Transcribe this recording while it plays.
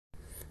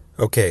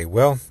Okay,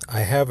 well,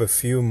 I have a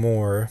few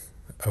more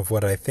of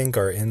what I think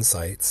are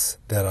insights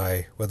that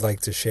I would like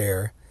to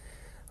share.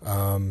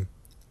 Um,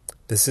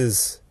 this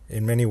is,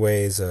 in many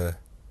ways, a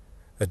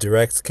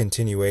direct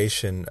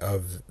continuation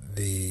of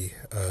the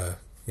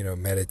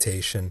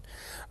meditation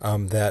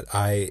that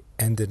I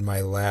ended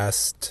my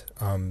last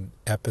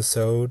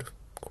episode,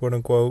 quote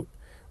unquote,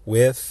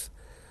 with.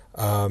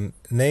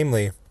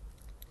 Namely,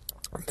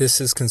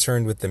 this is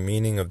concerned with the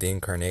meaning of the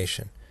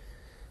incarnation.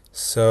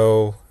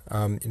 So,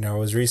 I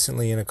was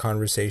recently in a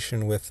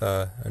conversation with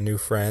a new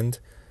friend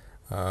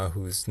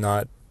who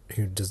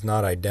does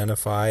not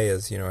identify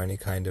as any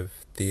kind of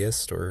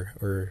theist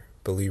or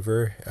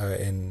believer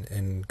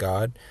in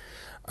God,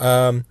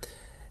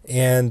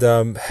 and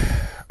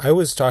I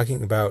was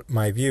talking about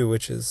my view,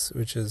 which is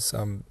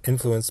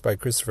influenced by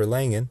Christopher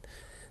Langan,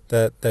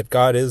 that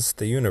God is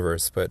the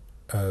universe, but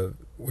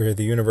where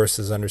the universe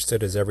is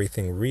understood as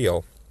everything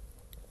real,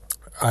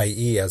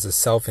 i.e., as a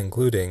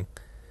self-including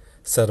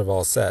set of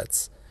all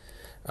sets,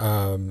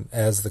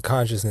 as the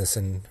consciousness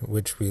in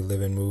which we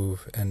live and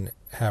move and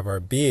have our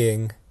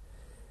being,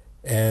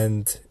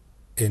 and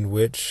in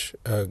which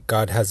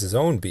God has his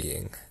own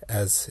being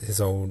as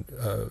his own,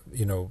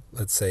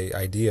 let's say,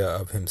 idea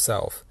of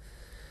himself.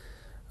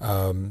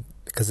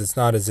 Because it's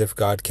not as if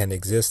God can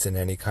exist in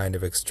any kind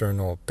of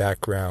external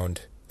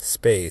background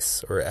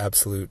space or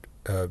absolute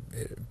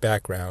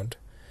background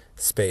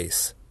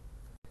space.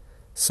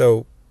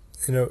 So,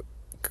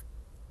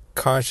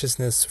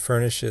 consciousness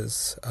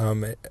furnishes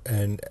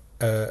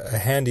a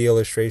handy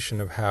illustration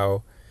of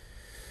how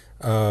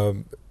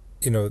the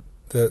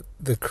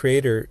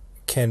creator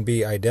can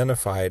be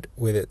identified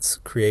with its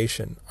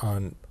creation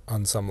on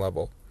some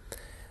level.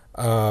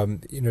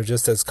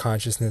 Just as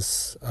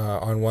consciousness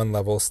on one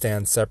level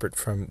stands separate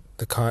from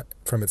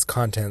from its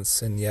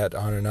contents, and yet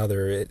on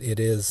another it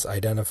is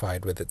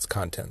identified with its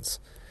contents.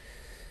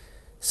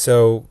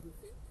 So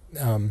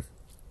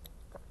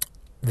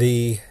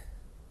the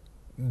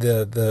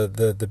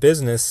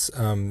business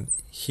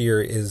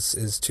here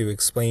is to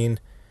explain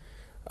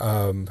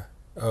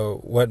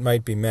what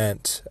might be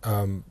meant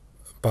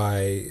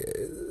by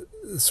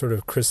sort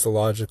of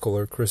Christological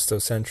or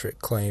Christocentric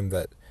claim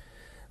that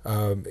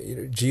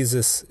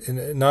Jesus,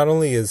 not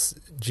only is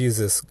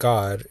Jesus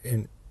God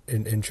in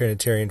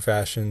Trinitarian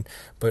fashion,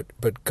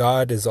 but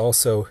God is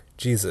also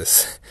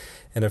Jesus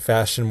in a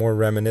fashion more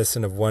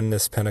reminiscent of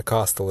oneness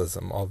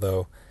Pentecostalism,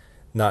 although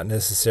not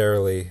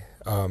necessarily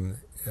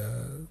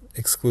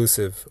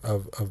exclusive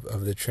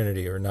of the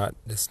Trinity, or not.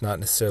 It's not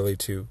necessarily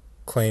to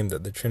claim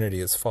that the Trinity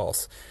is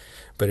false,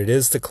 but it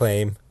is to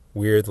claim,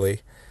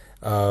 weirdly,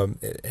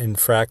 in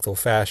fractal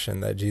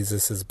fashion, that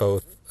Jesus is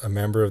both a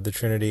member of the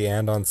Trinity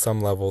and on some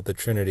level the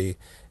Trinity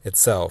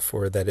itself,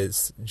 or that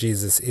is,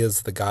 Jesus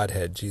is the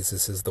Godhead,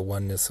 Jesus is the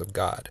oneness of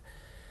God.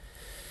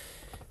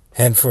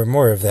 And for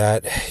more of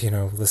that,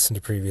 listen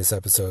to previous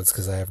episodes,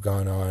 because I have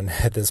gone on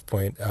at this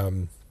point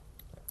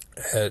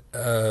at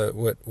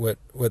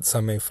what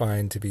some may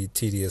find to be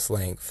tedious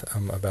length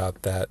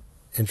about that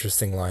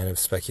interesting line of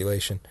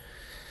speculation.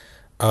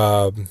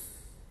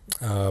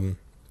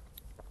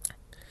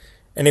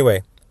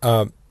 Anyway,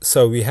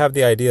 so we have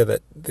the idea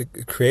that the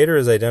creator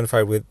is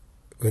identified with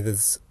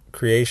his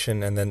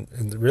creation, and then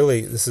really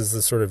this is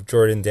the sort of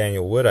Jordan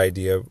Daniel Wood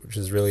idea, which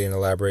is really an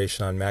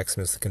elaboration on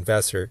Maximus the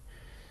Confessor,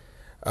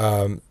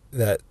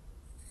 that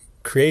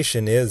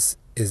creation is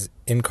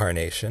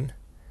incarnation,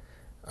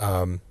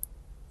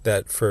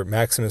 that for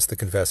Maximus the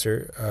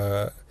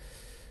Confessor,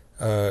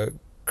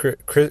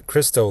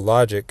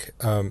 Christologic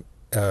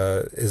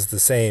is the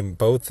same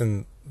both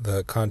in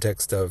the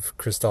context of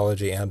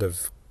Christology and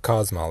of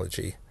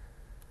cosmology.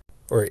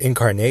 Or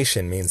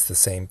incarnation means the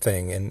same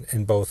thing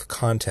in both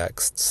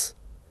contexts.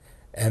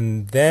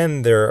 And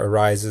then there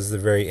arises the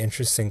very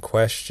interesting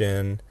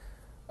question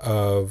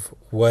of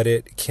what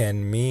it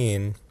can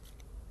mean.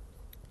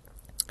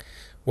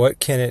 What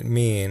can it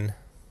mean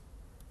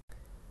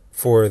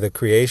for the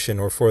creation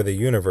or for the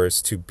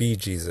universe to be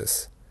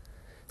Jesus?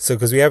 So,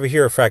 because we have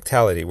here a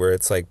fractality where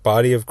it's like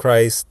body of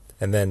Christ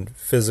and then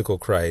physical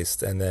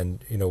Christ, and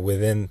then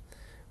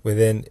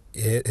within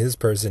his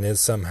person is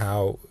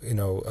somehow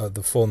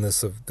the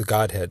fullness of the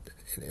Godhead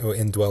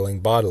indwelling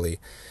bodily,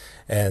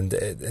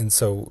 and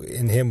so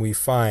in him we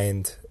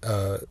find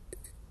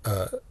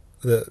the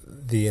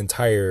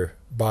entire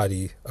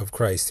body of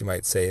Christ, you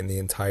might say, and the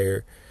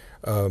entire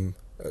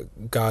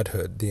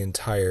Godhood, the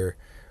entire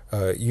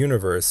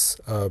universe,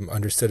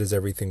 understood as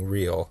everything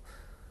real.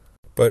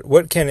 But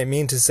what can it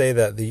mean to say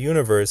that the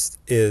universe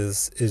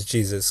is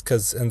Jesus?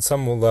 Because on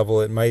some level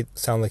it might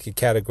sound like a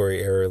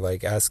category error,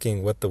 like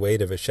asking what the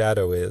weight of a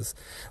shadow is.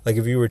 Like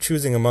if you were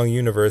choosing among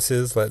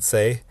universes, let's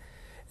say,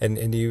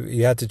 and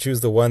you had to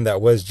choose the one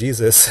that was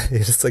Jesus,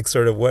 it's like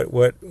sort of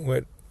what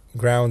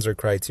grounds or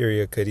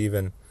criteria could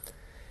even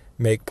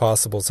make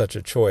possible such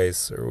a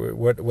choice, or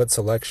what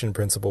selection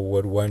principle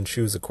would one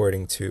choose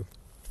according to?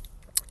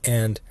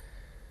 And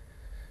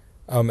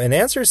an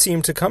answer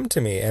seemed to come to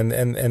me, and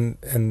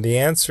the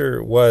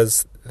answer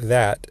was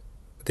that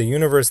the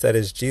universe that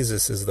is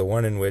Jesus is the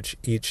one in which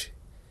each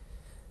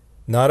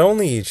not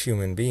only each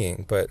human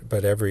being,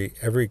 but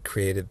every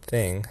created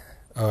thing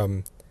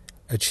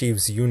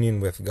achieves union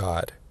with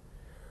God.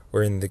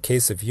 Where in the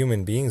case of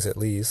human beings, at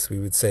least, we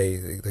would say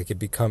they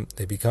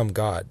become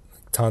God,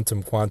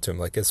 tantum quantum.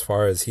 Like as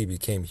far as he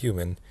became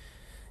human,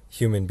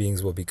 human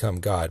beings will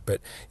become God.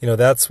 But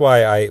that's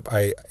why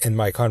I in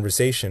my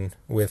conversation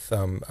with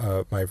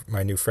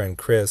my new friend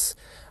Chris,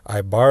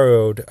 I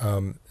borrowed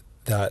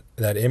that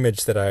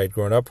image that I had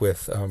grown up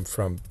with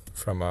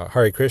from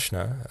Hare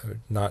Krishna,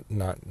 not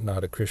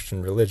a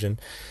Christian religion.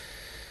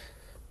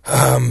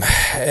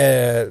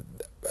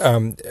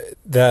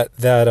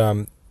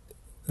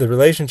 The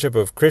relationship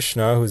of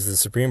Krishna, who's the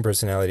Supreme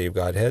Personality of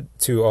Godhead,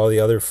 to all the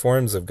other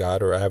forms of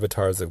God or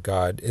avatars of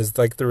God is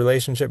like the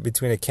relationship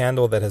between a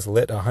candle that has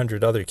lit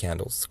 100 other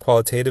candles.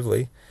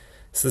 Qualitatively,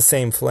 it's the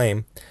same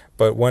flame,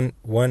 but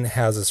one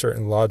has a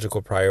certain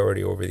logical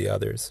priority over the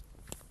others.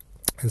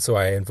 And so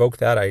I invoke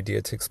that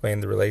idea to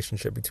explain the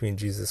relationship between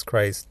Jesus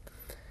Christ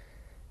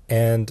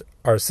and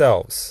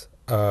ourselves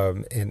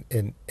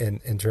in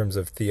terms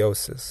of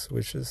theosis,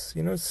 which is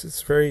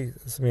it's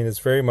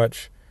very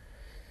much.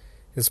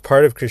 It's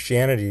part of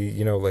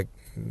Christianity, like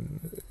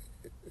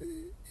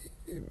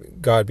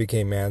God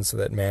became man so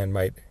that man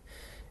might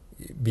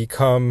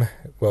become,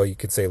 well, you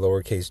could say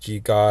lowercase g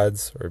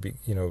gods, or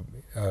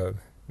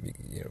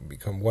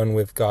become one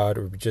with God,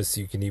 or just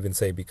you can even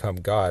say become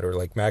God, or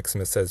like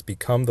Maximus says,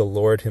 become the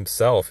Lord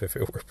himself if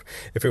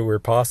it were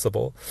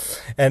possible.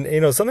 And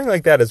something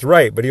like that is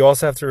right, but you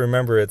also have to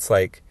remember it's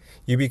like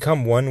you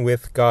become one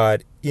with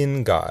God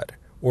in God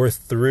or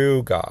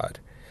through God.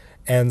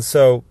 And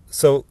so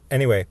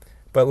anyway,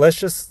 but let's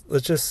just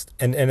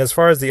and as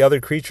far as the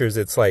other creatures,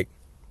 it's like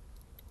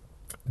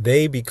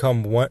they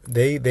become one.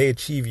 They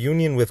achieve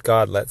union with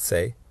God. Let's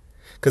say,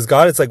 because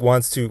God is like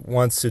wants to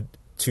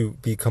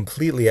be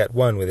completely at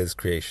one with His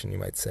creation. You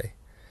might say,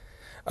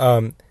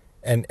 and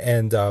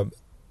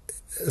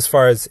as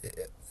far as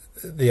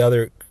the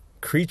other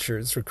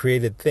creatures or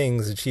created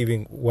things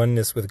achieving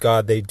oneness with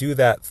God, they do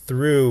that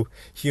through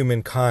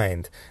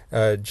humankind,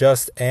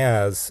 just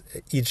as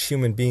each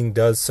human being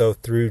does so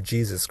through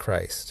Jesus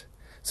Christ.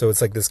 So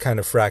it's like this kind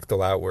of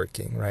fractal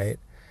outworking, right?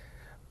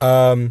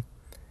 And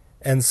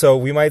so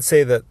we might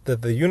say that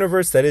the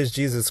universe that is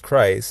Jesus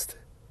Christ,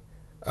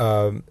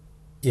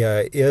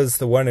 is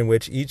the one in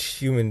which each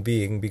human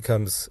being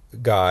becomes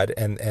God,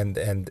 and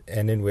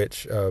in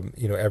which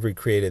every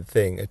created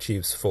thing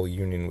achieves full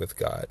union with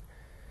God.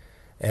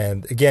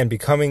 And again,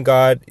 becoming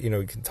God,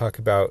 we can talk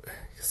about.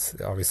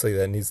 Obviously,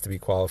 that needs to be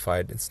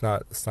qualified. It's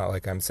not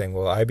like I'm saying,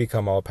 well, I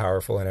become all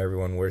powerful and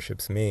everyone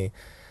worships me.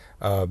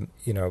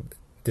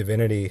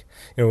 Divinity,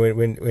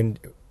 when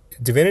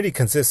divinity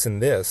consists in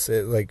this,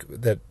 like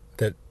that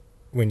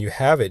when you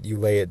have it, you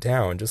lay it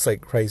down, just like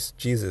Christ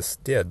Jesus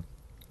did.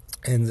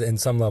 And in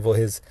some level,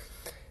 his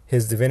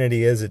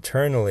divinity is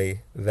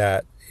eternally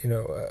that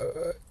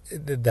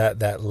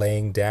that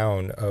laying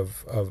down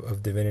of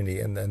divinity,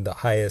 and then the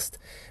highest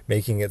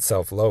making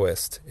itself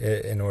lowest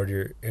in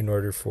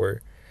order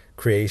for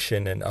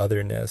creation and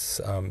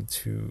otherness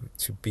to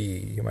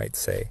be, you might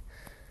say.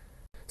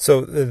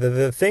 So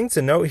the thing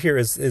to note here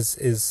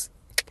is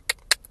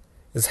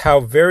how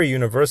very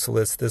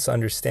universalist this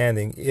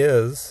understanding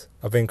is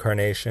of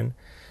incarnation,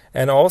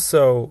 and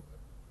also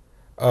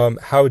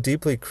how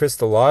deeply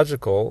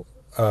Christological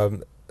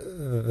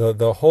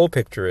the whole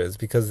picture is,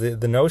 because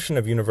the notion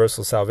of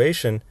universal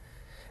salvation,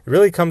 it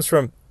really comes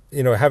from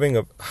having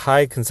a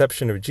high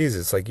conception of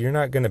Jesus. Like, you're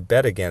not going to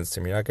bet against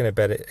him. You're not going to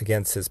bet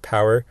against his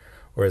power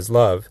or his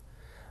love,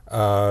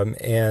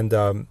 and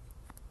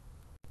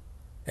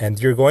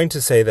you're going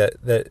to say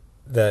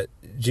that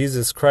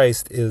Jesus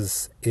Christ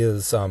is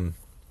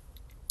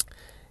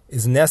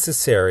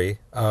necessary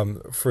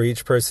for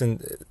each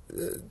person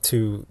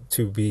to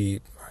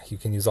be. You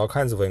can use all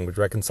kinds of language: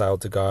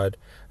 reconciled to God,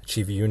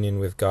 achieve union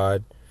with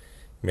God.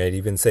 You might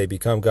even say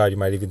become God. You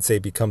might even say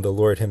become the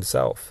Lord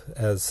Himself,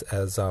 as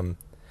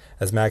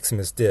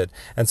Maximus did.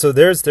 And so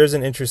there's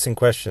an interesting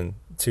question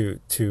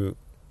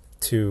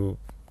to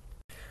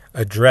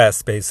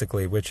address,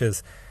 basically, which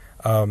is,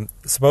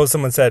 suppose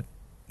someone said,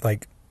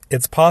 like,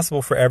 it's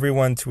possible for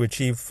everyone to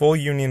achieve full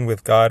union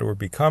with God or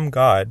become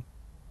God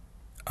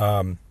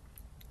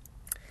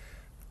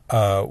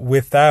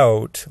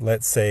without,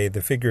 let's say,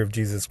 the figure of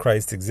Jesus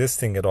Christ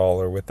existing at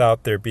all, or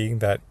without there being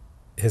that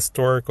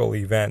historical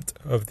event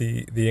of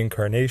the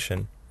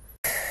incarnation.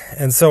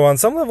 And so on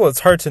some level,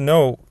 it's hard to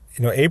know,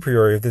 a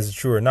priori if this is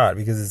true or not,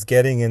 because it's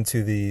getting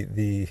into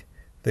the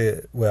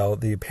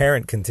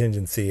apparent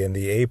contingency and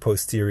the a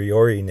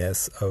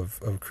posterioriness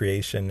of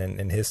creation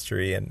and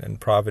history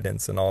and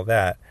providence and all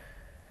that.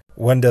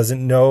 One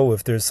doesn't know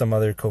if there's some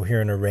other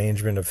coherent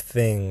arrangement of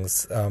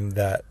things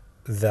that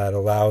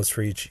allows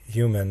for each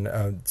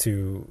human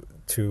to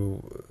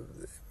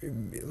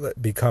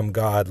become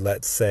God,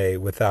 let's say,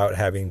 without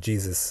having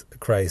Jesus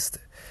Christ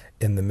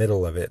in the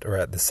middle of it or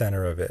at the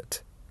center of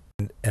it.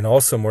 And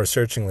also, more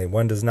searchingly,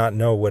 one does not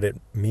know what it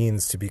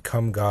means to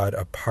become God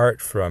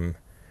apart from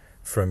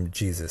from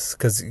Jesus,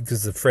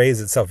 because the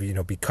phrase itself,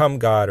 become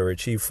God or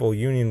achieve full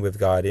union with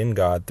God, in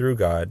God, through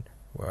God,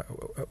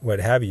 what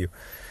have you,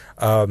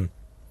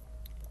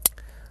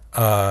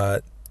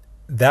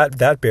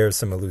 that bears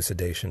some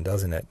elucidation,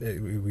 doesn't it?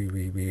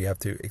 We have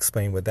to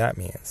explain what that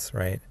means,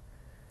 right?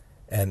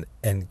 And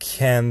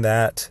can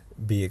that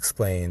be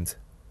explained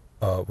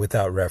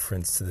without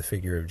reference to the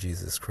figure of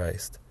Jesus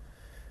Christ?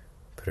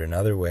 Put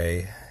another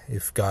way,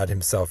 if God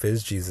Himself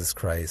is Jesus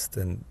Christ,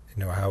 then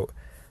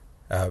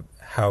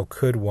how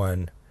could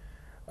one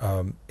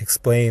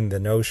explain the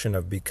notion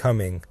of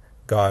becoming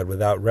God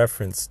without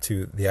reference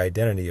to the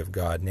identity of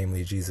God,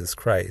 namely Jesus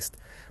Christ?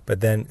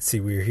 But then, see,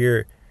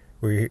 the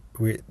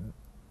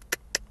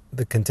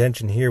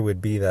contention here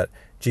would be that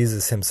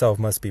Jesus Himself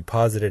must be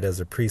posited as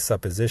a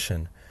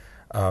presupposition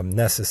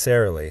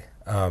necessarily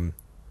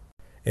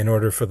in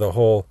order for the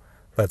whole,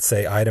 let's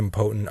say,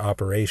 idempotent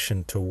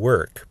operation to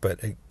work. But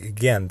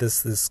again,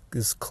 this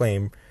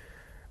claim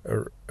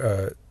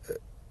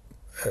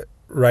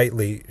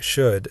rightly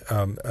should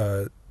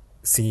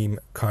seem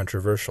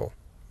controversial.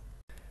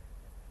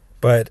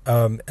 But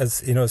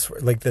as you know,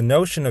 like the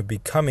notion of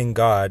becoming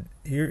God,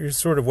 here's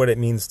sort of what it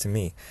means to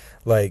me.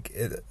 Like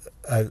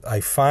I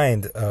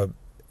find a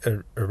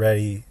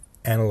ready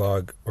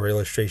analog or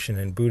illustration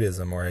in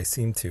Buddhism, or I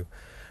seem to,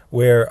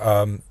 where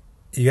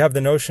you have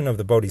the notion of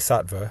the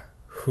bodhisattva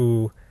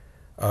who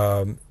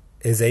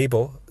is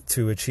able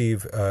to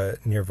achieve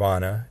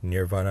nirvana,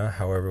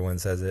 however one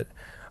says it,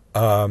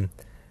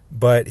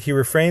 but he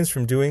refrains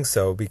from doing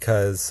so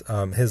because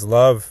his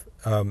love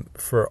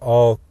for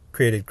all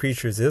created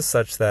creatures is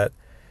such that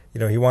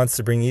he wants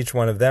to bring each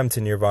one of them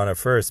to nirvana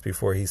first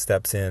before he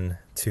steps in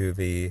to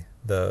the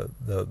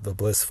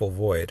blissful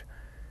void.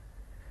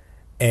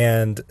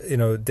 And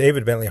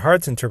David Bentley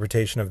Hart's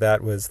interpretation of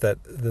that was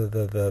that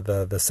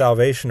the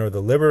salvation or the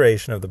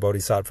liberation of the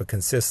bodhisattva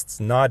consists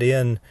not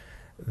in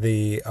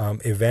the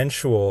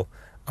eventual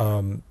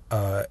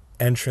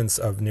entrance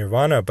of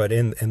nirvana, but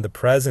in the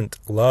present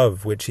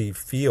love which he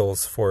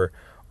feels for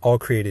all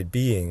created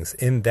beings.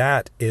 In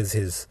that is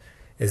his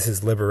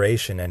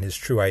liberation and his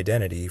true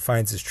identity. He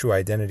finds his true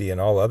identity in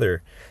all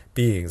other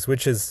beings,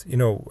 which is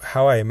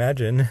how I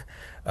imagine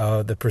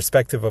the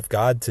perspective of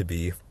God to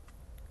be.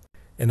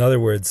 In other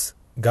words,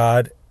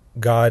 God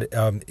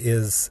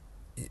is,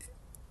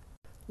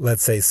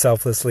 let's say,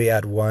 selflessly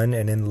at one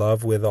and in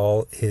love with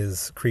all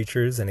His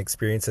creatures and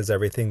experiences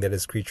everything that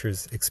His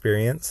creatures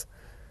experience.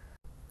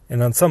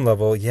 And on some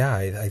level,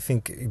 I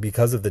think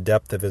because of the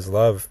depth of His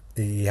love,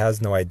 He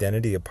has no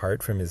identity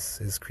apart from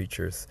His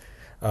creatures.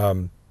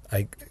 I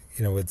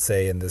would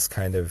say in this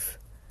kind of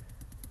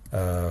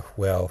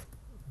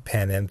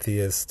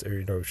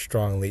panentheist or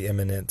strongly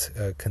immanent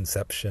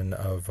conception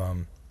of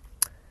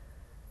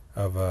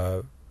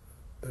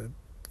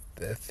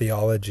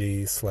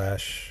theology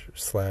slash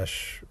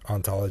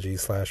ontology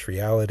slash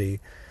reality.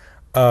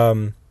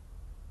 I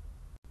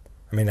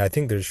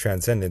think there's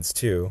transcendence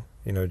too,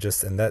 and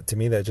that, to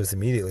me, that just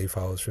immediately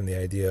follows from the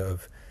idea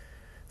of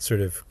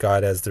sort of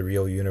God as the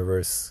real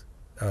universe,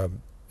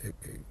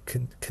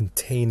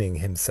 containing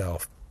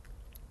Himself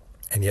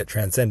and yet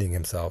transcending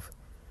Himself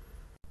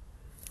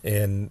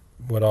in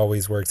what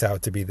always works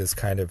out to be this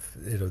kind of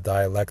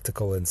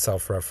dialectical and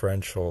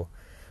self-referential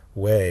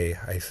way,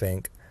 I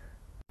think.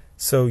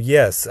 So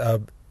yes,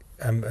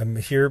 I'm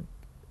here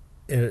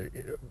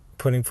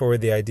putting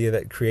forward the idea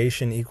that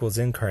creation equals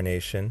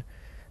incarnation.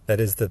 That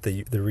is, that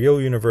the real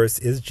universe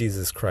is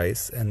Jesus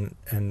Christ, and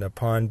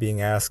upon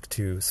being asked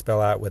to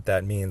spell out what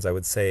that means, I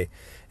would say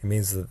it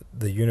means that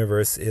the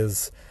universe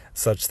is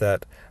such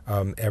that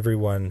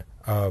everyone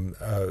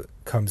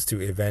comes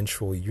to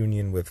eventual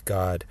union with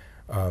God,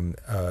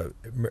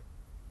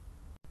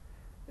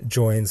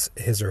 joins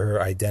his or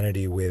her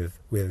identity with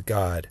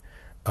God,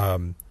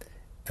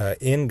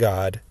 in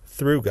God,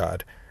 through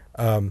God.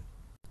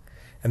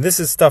 And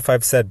this is stuff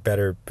I've said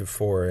better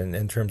before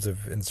in terms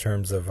of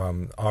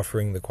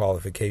offering the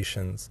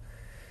qualifications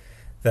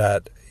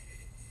that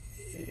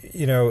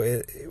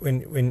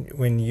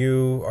when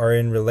you are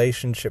in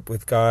relationship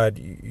with God,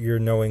 you're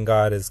knowing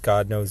God as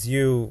God knows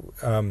you.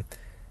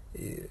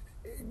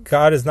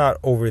 God is not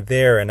over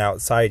there and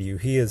outside you.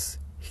 He is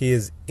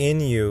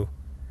in you,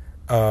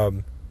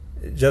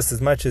 just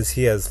as much as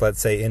He is,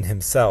 let's say, in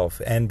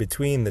Himself and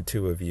between the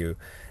two of you.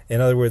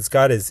 In other words,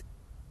 God is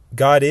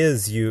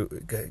you.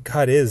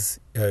 God is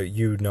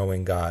you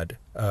knowing God.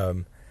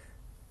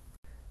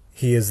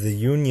 He is the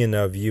union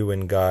of you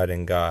and God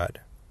and God.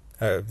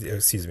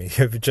 Just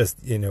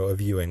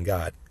of you and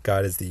God.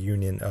 God is the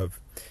union of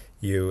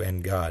you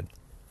and God.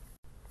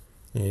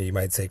 You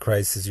might say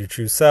Christ is your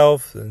true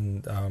self,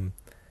 and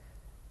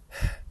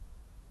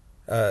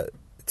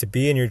to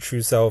be in your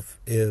true self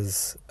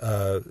is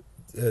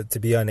to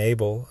be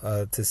unable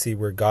to see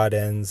where God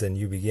ends and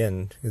you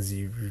begin,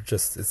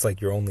 because it's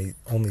like you're only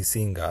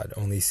seeing God,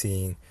 only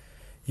seeing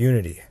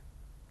unity.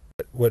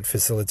 What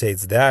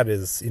facilitates that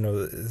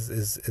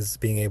is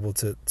being able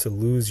to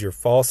lose your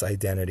false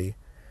identity,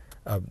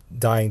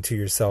 dying to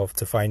yourself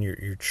to find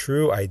your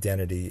true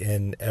identity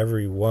in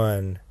every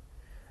one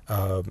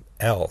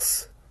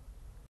else.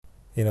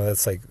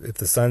 That's like, if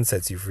the Son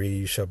sets you free,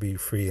 you shall be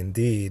free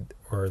indeed.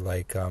 Or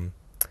like,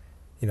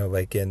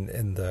 like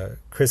in the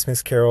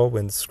Christmas Carol,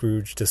 when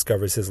Scrooge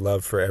discovers his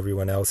love for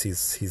everyone else,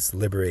 he's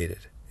liberated.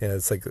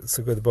 It's like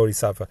the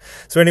Bodhisattva.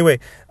 So anyway,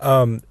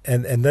 and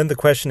then the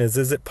question is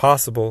it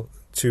possible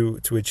to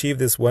achieve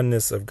this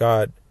oneness of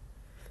God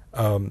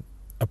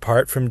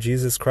apart from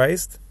Jesus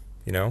Christ?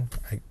 I'm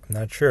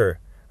not sure.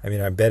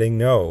 I'm betting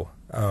no.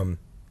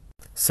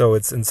 So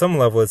it's, in some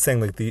level, it's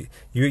saying like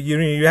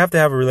you have to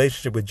have a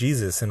relationship with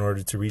Jesus in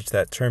order to reach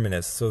that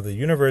terminus. So the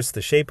universe,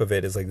 the shape of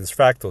it is like this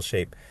fractal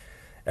shape.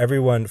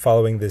 Everyone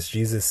following this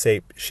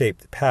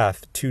Jesus-shaped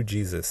path to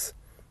Jesus.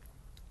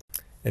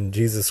 And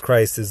Jesus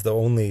Christ is the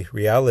only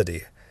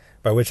reality,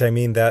 by which I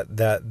mean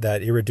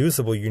that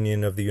irreducible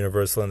union of the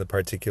universal and the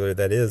particular,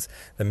 that is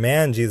the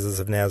man Jesus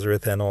of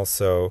Nazareth, and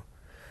also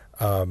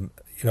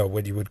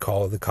what you would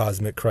call the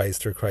cosmic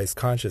Christ or Christ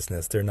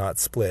consciousness. They're not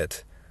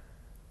split.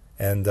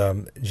 And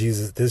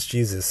Jesus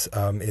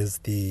is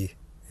the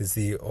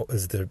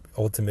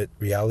ultimate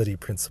reality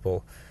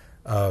principle,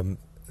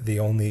 the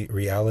only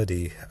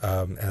reality,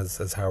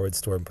 as Howard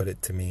Storm put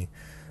it to me,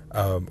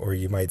 or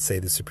you might say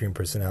the Supreme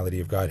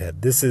Personality of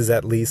Godhead. This is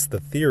at least the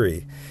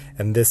theory,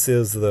 and this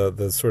is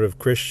the sort of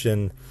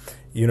Christian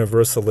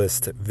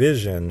universalist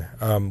vision,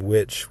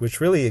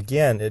 which really,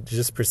 again, it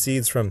just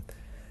proceeds from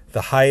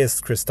the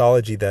highest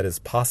Christology that is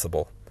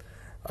possible.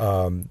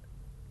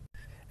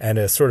 And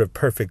a sort of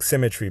perfect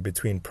symmetry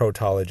between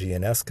protology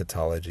and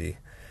eschatology,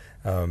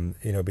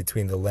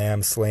 between the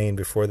Lamb slain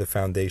before the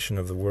foundation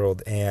of the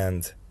world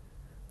and,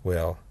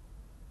 the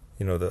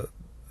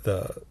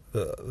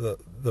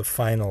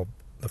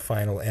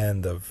final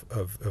end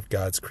of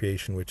God's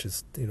creation, which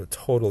is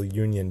total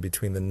union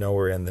between the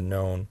knower and the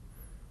known,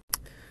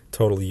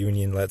 total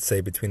union, let's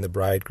say, between the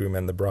bridegroom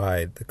and the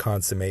bride, the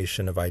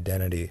consummation of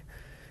identity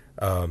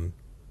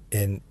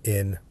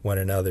in one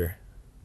another.